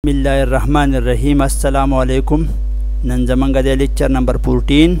Bismillahirrahmanirrahim. Assalamu alaikum. Nan zamanga de lecture number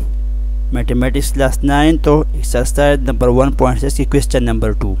 14 mathematics class 9 to exercise number 1.6 question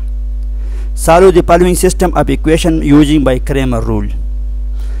number 2. Solve the following system of equation using by Cramer rule.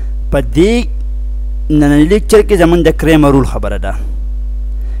 Padi nan lecture ke zaman da Cramer rule khabar da.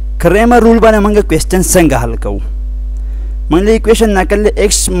 Cramer rule bana manga question sanga hal kau. Manga equation nakal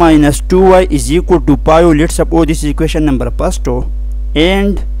x minus 2y is equal to pi. Let's suppose this is equation number first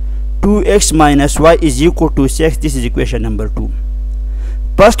and 2x minus y is equal to 6. This is equation number 2.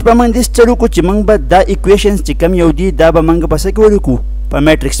 First pamang this chalu ko chimang ba da equations chikam yodi da ba mang pasa ko liku pa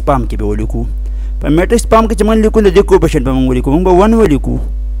matrix pam ke be liku pa matrix pam ke chimang liku le ko equation pamang liku mang ba 1 liku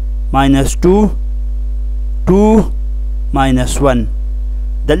minus 2 minus 1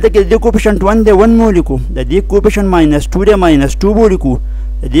 dalta ke de coefficient 1 de 1 mo liku da de coefficient minus 2 de minus 2 bo liku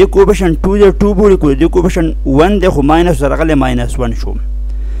da de coefficient 2 de 2 bo liku de coefficient 1 de minus ragale minus 1 shom.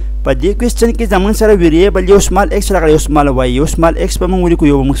 Pa di question ki zaman sara variable yo small x ragale yo small y yo small x pa mang waliku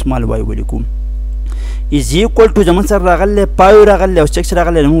yo small y waliku is equal to zaman sara ragale pi ragale o 6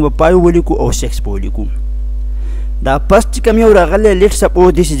 ragale mo pi waliku o 6 waliku da first kam yo ragale. Let's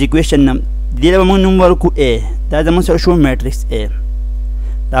suppose this is equation num dila mang number ku a da zaman sara show matrix a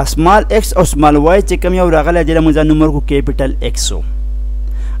da small x or small y che kam yo ragale dila mang number ku capital x o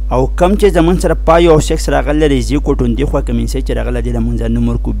او کم چې زمون سره پای او 6 راغله ریزي کوټون دی خو کمین سي چې راغله د لمون ځان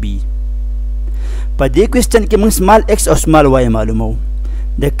نمبر کو بي. په دې کوېسچن کې موږ سمال x او سمال y معلومو.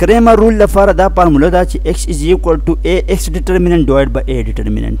 د کريمر رول لپاره دا فارمولا دا چې x is equal to ax determinant divided by a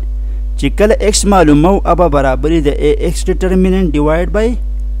determinant. چې کله x معلومو ابا برابر د ax determinant divided by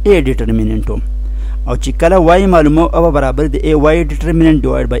a determinant او چې کله y معلومو ابا برابر د ay determinant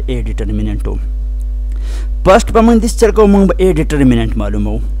divided by a determinant. first په موږ د چرګو موږ a determinant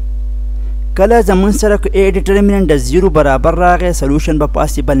معلومو. کله زمون سره کو a determinant د 0 برابر راغی سولوشن به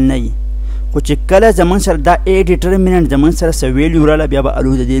پاسیبل نه وي خو چې کله زمون سره دا a determinant زمون سره س ویلیو رااله بیا به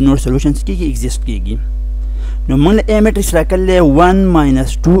الو د نور سولوشنز کیږي ایگزیست کیږي. نو موږ a میټرکس راکړل 1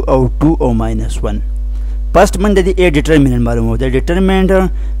 minus 2 او 2 او minus 1. فرست موږ د a determinant معلومو. د determinant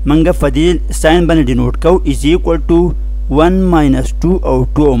موږ فدیل ساين باندې ډینوټ کو is equal to 1 minus 2 او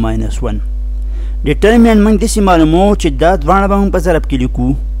 2 او minus 1. determinant موږ د سی معلومو چې دا دوه به په ضرب کې لیکو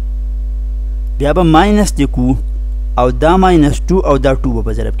بیا به ماینس لیکو او دا ماینس 2 او دا 2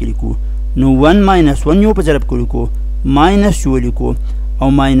 په ضرب کې لیکو. نو 1 minus 1 یو په ضرب کې لیکو ماینس یو لیکو او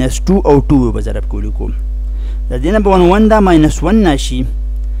ماینس 2 او 2 په ضرب کې لیکو. د دې نه به 1 دا ماینس 1 نشي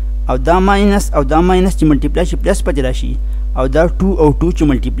او دا ماینس او دا ماینس چې ملټیپلای شي پلس پاتې راشي او دا 2 او 2 چې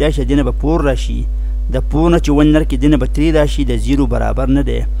ملټیپلای شي دنه به 4 راشي د 4 نه چې 1 نر کې دنه به 3 راشي د 0 برابر نه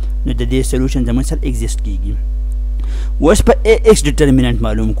دی. نو د دې سولوشن زموږ سره ایگزیست کیږي. اوس په ax determinant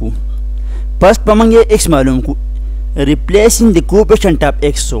معلوم کو. first په موږ x معلوم کو replacing the coefficient of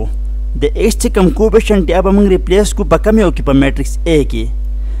x. so د x چې کوم coefficient دی به موږ ریپلیس کو په کوم یو کې په میټرکس a کې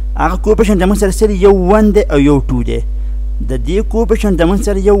هغه coefficient زموږ سره یو 1 دی او یو 2 دی. د دې coefficient زموږ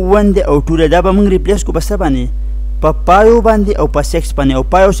سره یو 1 دی او 2 دی دا به موږ ریپلیس کو په څه باندې په پایو باندې او په 6 باندې او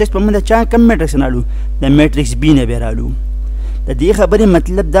پایو 6 په موږ چا کوم میټرکس نه لو د میټرکس b نه بیرالو. د دې خبرې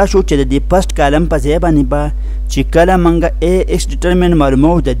مطلب دا شو چې د دې فرست کالم په ځای باندې به چې کله موږ ax determinant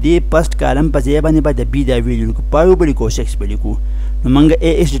معلومو د دې فرست کالم په ځای باندې به د b دا ویلیو لیکو پایو به لیکو 6 به لیکو. نو موږ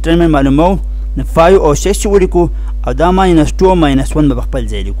ax determinant معلومو نو 5 او 6 ولیکو او دا ماینس 2 او ماینس 1 به خپل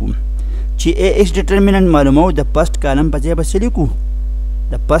ځای لیکو. چې ax determinant معلومو د فرست کالم په ځای به څه لیکو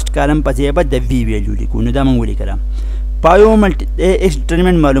د فرست کالم په ځای به د v ویلیو لیکو. نو دا موږ ولیکل پایو ax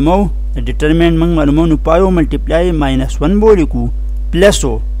determinant معلومو determinant موږ معلومو نو پایو ملټیپلای ماینس 1 بو لیکو پلس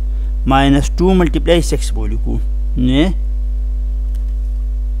او ماینس 2 ملټیپلای 6 بو لیکو. نه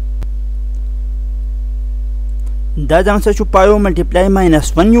دا ځم څه شو پایو ملټیپلای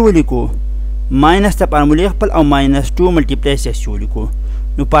ماینس 1 یو لیکو ماینس ته فارمولې خپل او ماینس 2 ملټیپلای 6 یو لیکو.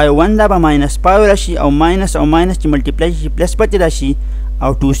 نو پایو 1 دا به ماینس پایو راشي او ماینس چې ملټیپلای شي پلس پاتې راشي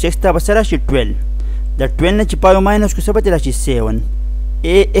او 2 6 ته به سره راشي 12. د 12 نه چې پایو ماینس کو څه پاتې راشي 7.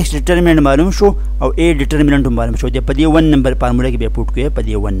 ax determinant معلوم شو او a determinant معلوم شو. د په دې 1 نمبر فارمولا کې به پوت کوی په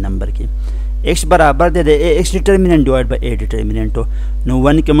دې 1 نمبر کې x برابر دی د ax determinant divided by a determinant. نو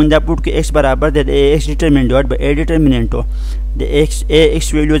 1 کې موږ دا پوت کوی x برابر دی د ax determinant divided by a determinant. د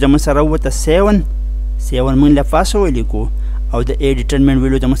ax ویلیو زموږ سره وته 7 موږ له فاسو ولیکو او د a determinant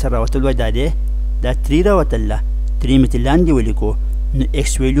ویلیو زموږ سره راوتل وای دا دی دا 3 راوتل 3 متل لاندې ولیکو. نو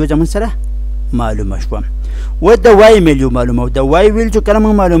x ویلیو زموږ سره معلومه شو. و د y ویلیو معلومه د y ویلیو چې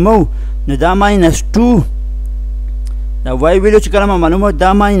کلمه معلومه نو دا ماینس 2 د y ویلیو چې کلمه معلومه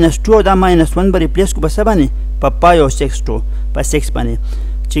دا ماینس 2 او دا ماینس 1 به ریپلیس کو په څه باندې په پای او 6 په 6 باندې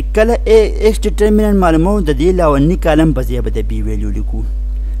چې کله ax determinant معلومه د دې لاونی کالم په ځای به د b ویلیو لیکو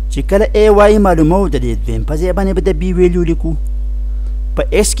چې کله ای وای معلومو د دې دویم په ځای باندې به د بي ویلیو لیکو په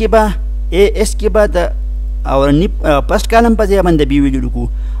ایس کې به ای ایس کې به د اورنی فرست کالم په ځای باندې بي ویلیو لیکو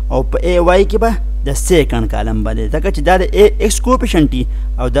او په ای وای کې به د سیکنډ کالم باندې ځکه چې دا د ای ایکس کوفیشنټ دی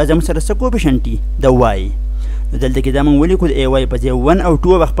او دا زموږ سره څه کوفیشنټ دی د وای نو دلته کې دا موږ ولیکو د ای وای په ځای 1 او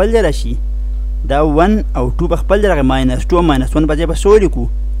 2 به خپل ځای راشي دا 1 او 2 به خپل ځای ماینس 2 ماینس 1 په ځای به څه ولیکو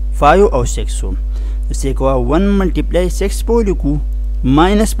 5 او 6 نو سیکوا 1 ملټیپلای 6 به ولیکو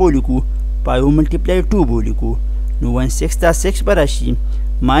ماینس به ولیکو 5 ملټیپلای 2 به ولیکو نو 1 6 دا 6 به راشي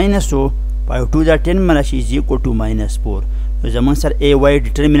ماینس 5 2 دا 10 به راشي از ایکوال ټو ماینس 4 نو زموږ سره ای وای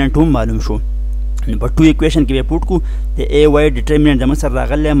ډیټرمیننټ هم معلوم شو نو په 2 ایکویشن کې به پوټ کو د ای وای ډیټرمیننټ زموږ سره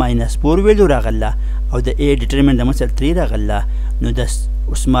راغله ماینس 4 ویلیو راغله او د ای ډیټرمیننټ زموږ سره 3 راغله نو د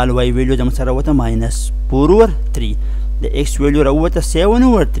سمال وای ویلیو زموږ سره وته ماینس 4 ور 3 د ایکس ویلیو راوته 7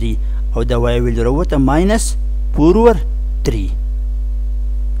 ور 3 او د وای ویلیو راوته ماینس 4 ور 3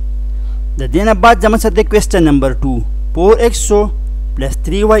 د دې نه بعد زموږ سره د کوېسچن نمبر 2 4x plus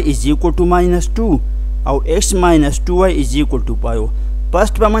 3y is equal to minus 2 او x minus 2y is equal to 5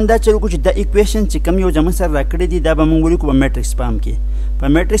 فرست به من دا چلو کو چې دا ایکویشن چې کوم یو زموږ سره راکړی دی دا به موږ ولیکو په میټرکس فارم کې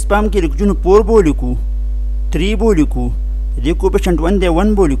په میټرکس فارم کې لیکو نو 4 به ولیکو 3 به ولیکو د دې کوفیشنټ 1 دی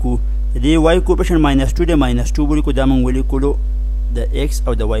 1 به ولیکو د دې وای کوفیشنټ ماینس 2 دی ماینس 2 به ولیکو دا موږ ولیکلو د ایکس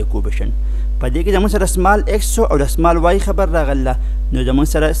او د وای کوفیشنټ په دې کې زموږ سره سمال ایکس او د سمال وای خبر راغله نو زموږ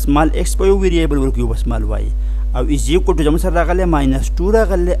سره سمال ایکس په یو ویریبل ورکو په سمال وای او از ایکوال ټو زموږ سره راغله ماینس 2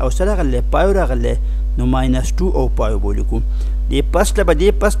 راغله او سره راغله 5 راغله نو ماینس 2 او 5 به ولیکو د فرست به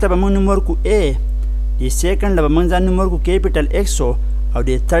د فرست به موږ نوم ورکو ا د سیکنډ به موږ ځان نوم ورکو کیپیټل ایکس او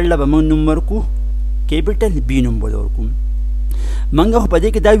د تھرډ به موږ نوم ورکو کیپیټل بی نوم ورکو موږ خو په دې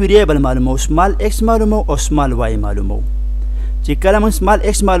کې دا ویریبل معلومو سمال ایکس معلومو او سمال وای معلومو چې کله موږ سمال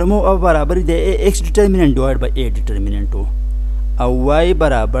ایکس معلومو او برابر دی ایکس ډیټرمیننټ ډیوایډ بای ای ډیټرمیننټ او وای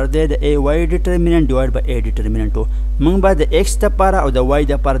برابر دی د ای وای ډیټرمیننټ ډیوایډ بای ای ډیټرمیننټ موږ به د ایکس لپاره او د وای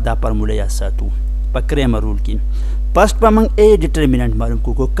لپاره دا فارموله یاد ساتو په کرېمر رول کې فرست به موږ ای ډیټرمیننټ معلوم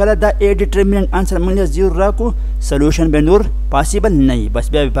کو کله دا ای ډیټرمیننټ انسر موږ زیرو راکو سولوشن به نور پاسیبل نه وي بس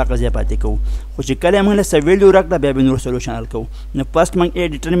بیا به په قضیه پاتې کوو خو چې کله موږ له سویلیو راکړه بیا به نور سولوشن حل کوو نو فرست موږ ای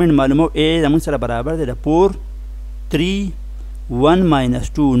ډیټرمیننټ معلومو ای زموږ سره برابر دی د 4 3 1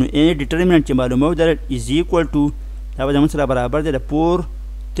 minus 2 نو ای ډیټرمیننټ چې معلومو دا از ایکوال ټو دا به زموږ سره برابر دی د 4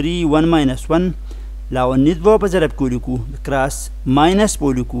 3 1 minus 1 لاونې دوه په ضرب کې ولیکو کراس ماینس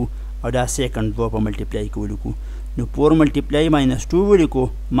په ولیکو او دا سیکنډ دوه په ملټیپلای کې ولیکو نو 4 ملټیپلای ماینس 2 ولیکو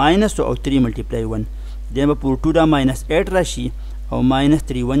ماینس او 3 ملټیپلای 1 دې به پور 2 دا ماینس 8 راشي او ماینس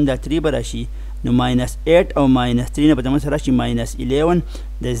 3 1 دا 3 به راشي نو ماینس 8 او ماینس 3 نه به زموږ سره راشي ماینس 11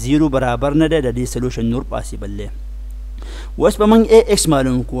 د 0 برابر نه دی د دې سولوشن نور پاسیبل دی اوس به موږ ای ایکس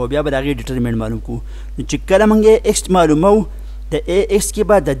معلوم کو بیا به د هغې ډیټرمینټ معلوم کو نو چې کله موږ ای ایکس معلومو د ای ایکس کې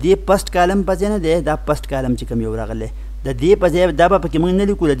به د دې فرست کالم په ځای نه دی دا فرست کالم چې کوم یو راغلی د دې په ځای دا به پکې موږ نه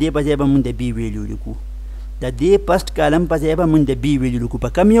لیکو د دې په ځای به موږ د بي ویلیو لیکو د دې فرست کالم په ځای به موږ د بي ویلیو لیکو په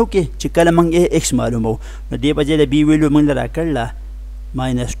کوم یو کې چې کله موږ ای ایکس معلومو نو دې په ځای د بي ویلیو موږ راکړله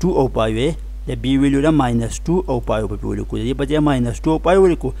ماینس 2 او 5 د بي ویلیو له ماینس 2 او 5 به ولیکو د دې په ځای ماینس 2 او 5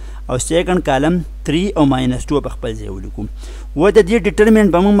 ولیکو او سیکنډ کالم 3 او ماینس 2 په خپل ځای ولیکو و د دې ډیټرمینټ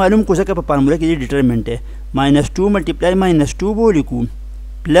به موږ معلوم کو ځکه په فارموله کې دې ډیټرمینټ دی ماینس 2 ملټیپلای ماینس 2 به ولیکو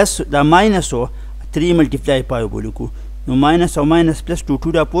پلس دا ماینس او 3 ملټیپلای 5 به ولیکو نو ماینس او ماینس پلس 2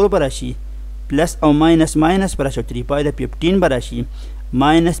 2 دا 4 به راشي پلس او ماینس ماینس به راشي 3 5 دا 15 به راشي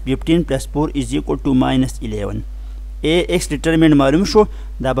ماینس 15 پلس 4 از ایکوال ټو ماینس 11 ای ایکس ډیټرمینټ معلوم شو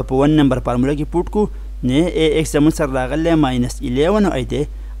دا به په 1 نمبر فارموله کې پوټ کو نه ای ایکس زموږ سره راغلی ماینس 11 او دی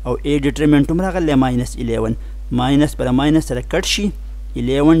او ای ډیټرمینټ هم راغلی ماینس 11 ماینس پر ماینس سره کټ شي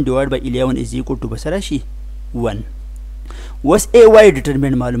 11 ډیوایډ بای 11 از ایکوال ټو به سره شي 1 اوس ای وای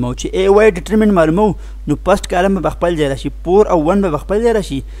ډیټرمینټ معلومو چې ای وای ډیټرمینټ معلومو نو فرست کالم به خپل ځای راشي 4 او 1 به خپل ځای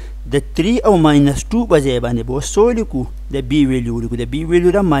راشي د 3 او ماینس 2 په ځای باندې به اوس څه ولیکو د بي ویلیو ولیکو د بي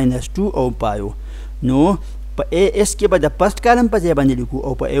ویلیو را ماینس 2 او 5 نو په ای ایس کې به د فرست کالم په ځای باندې لیکو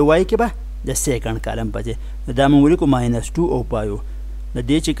او په ای وای کې به د سیکنډ کالم په ځای نو دا موږ ولیکو ماینس 2 او 5 د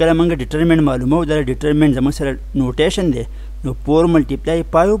دې چې کله موږ ډیټرمینټ معلومو دا ډیټرمینټ زموږ سره نوټیشن دی نو 4 ملټیپلای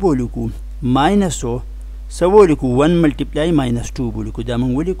 5 به ولیکو ماینس او څه ولیکو 1 ملټیپلای ماینس 2 به ولیکو دا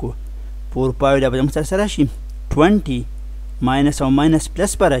موږ ولیکو 4 5 دا به زموږ سره راشي 20 ماینس او ماینس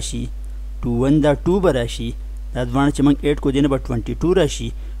پلس به راشي 2 1 دا 2 به راشي دا دواړه چې موږ 8 کو دی نه به 22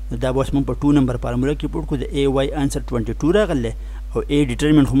 راشي دا به اوس موږ په 2 نمبر فارموله کې پوټ کو د ای وای انسر 22 راغلی او ای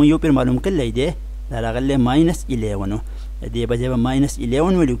ډیټرمینټ خو موږ یو پیر معلوم کړلی دی دا راغلی ماینس 11 د دې په ځای به ماینس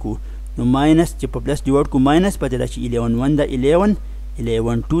 11 ولیکو نو ماینس چې په پلس ډیوایډ کو ماینس پاتې راشي 11 1 دا 11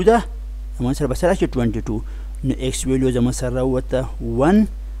 11 2 دا زموږ سره به سره راشي 22 نو ایکس ویلیو زموږ سره راووته 1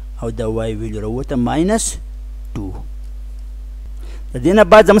 او د y ویلیو راوته ماینس 2 د دې نه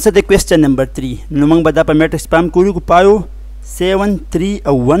بعد زموږ سره د کوېسچن نمبر 3 نو موږ به دا په میټرکس پام کوو پایو 7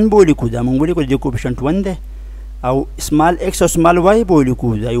 3 او 1 به ولیکو دا موږ ولیکو د کوفیشنټ 1 دی او سمال x او سمال y به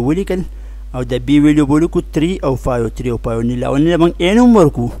ولیکو دا یې ولیکل او د b ویلیو به ولیکو 3 او 5 3 او 5 نه لاولنې موږ a نوم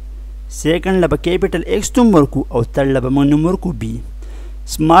ورکو سیکنډ له به کیپیټل x نوم ورکو او ترډ له به موږ نوم ورکو b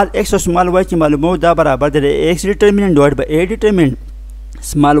سمال x او سمال y چې معلومو دا برابر دی x ډیټرمیننټ ډیوایډ بای a ډیټرمیننټ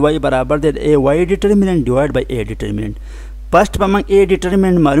سمال y برابر دی a y ډیټرمیننټ ډیوایډ بای a ډیټرمیننټ فرست به موږ a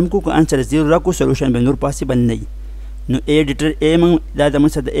ډیټرمیننټ معلوم کو که انسر 0 راکو سولوشن به نور پاسبل نه نو a موږ دا د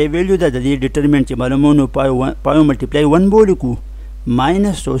موږ د a ویلیو دا د دې ډیټرمیننټ چې معلومو نو پایو ملټیپلای 1 به ولیکو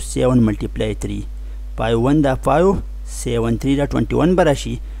ماینس 7 ملټیپلای 3 پایو 1 دا 5 7 3 دا 21 به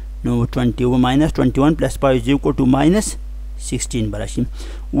راشي نو 21 minus 21 plus 5 is equal to minus 16 براشي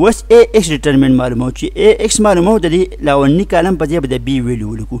اوس ax ډیټرمینټ معلومو چې ax معلومو د دې لاولني کالم په ځای به د b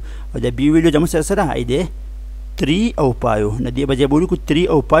ویلیو ولیکو او د b ویلیو زموږ سره سره هاي دی 3 او پایو نه دې په ځای به ولیکو 3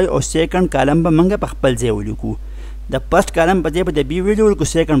 او پایو او سیکنډ کالم به موږ په خپل ځای ولیکو د فرست کالم په ځای به د b ویلیو ولیکو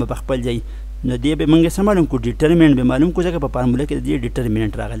سیکنډ به په خپل ځای نو دې به موږ څه معلوم کو ډیټرمینټ به معلوم کو ځکه په فارموله کې د دې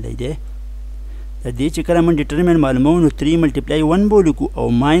ډیټرمینټ راغلی دی د دې چې کله موږ ډیټرمینټ معلومو نو 3 ملټیپلای 1 به ولیکو او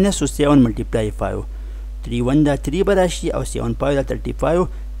ماینس 7 ملټیپلای 5 3 1 دا 3 به راشي او 7 5 دا 35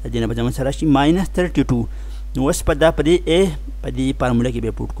 د دې نه به زموږ سره راشي ماینس 32 نو اوس په دا په دې a په دې فارموله کې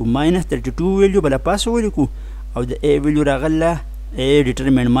به پوټ کو ماینس 32 ویلیو بل پاس ولیکو او د a ویلیو راغله a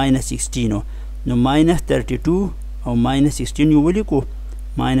ډیټرمینټ ماینس 16 نو ماینس 32 او ماینس 16 یو ولیکو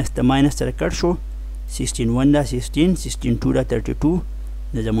ماینس ته ماینس سره کټ شو 16 1 دا 16 16 2 دا 32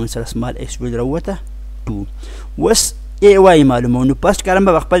 د زمون سره سمال x ویل راوته 2 وس a y معلومو نو فرست کالم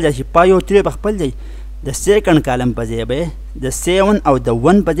به خپل ځای پایو 3 به خپل ځای د سیکنډ کالم په ځای به د 7 او د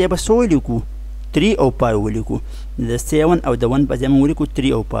 1 په ځای به سو لیکو 3 او پایو ولیکو د 7 او د 1 په ځای موږ ولیکو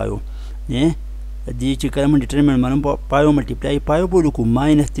 3 او پایو نه دې چې کله موږ ډیټرمینټ معلوم پایو ملټیپلای پایو ولیکو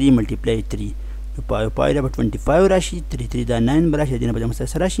ماینس 3 ملټیپلای 3 نو پایو پایو به 25 راشي 3 3 دا 9 راشي دینه به موږ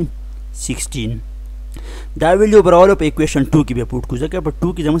سره راشي 16 دا ویلیو برابر په ایکویشن 2 کې به پوټ کو ځکه په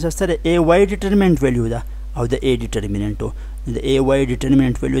 2 کې زموږ سره a y ډیټرمینټ ویلیو ده او د a ډیټرمینټ د a y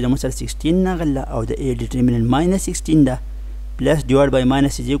ډیټرمینټ ویلیو زموږ سره 16 نغله او د a ډیټرمینټ ماینس 16 ده پلس ډیوایډ بای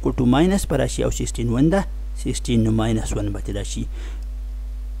ماینس از ایکوال ټو ماینس پر راشي او 16 1 ده 16 نو ماینس 1 به راشي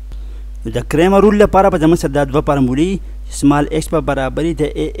نو د کریمر رول لپاره په زموږ سره دا دوه فارمولې سمال x په برابرۍ د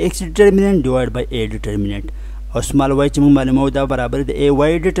ax ډیټرمینټ ډیوایډ بای a ډیټرمینټ او سمال y چې موږ معلومو دا برابر د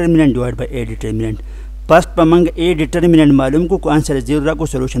ay ډیټرمینټ ډیوایډ بای a ډیټرمینټ فرست په موږ a ډیټرمینټ معلوم کو انسر 0 راکو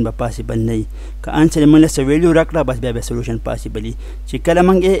سولوشن به پاسبل نه وي که انسر موږ له ویلیو راکړه بس بیا به سولوشن پاسبل وي چې کله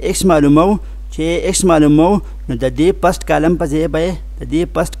موږ x معلومو چې x معلومو نو د دې فرست کالم په ځای به د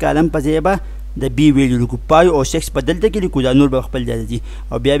دې فرست کالم په ځای به د b ویلیو لیکو پایو او 6 په دلته کې لیکو دا نور به خپل ځای دي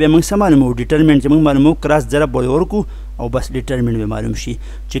او بیا به موږ څه معلومو ډیټرمینټ چې موږ معلومو کراس ضرب به ورکو او بس ډیټرمینټ به معلوم شي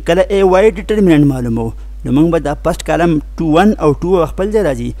چې کله a y ډیټرمینټ معلومو نو موږ به دا فرست کالم 2 1 او 2 خپل ځای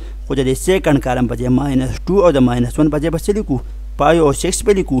راځي خو د سیکنډ کالم په ځای ماینس 2 او د ماینس 1 په ځای به څه لیکو پایو او 6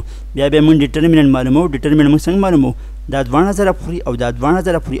 به لیکو بیا به موږ ډیټرمینټ معلومو ډیټرمینټ موږ څنګه معلومو دا 12 پورې او دا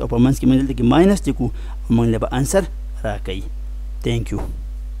 12 پورې او په منځ کې موږ دلته کې ماینس لیکو او موږ له به انسر راکړي ثانک یو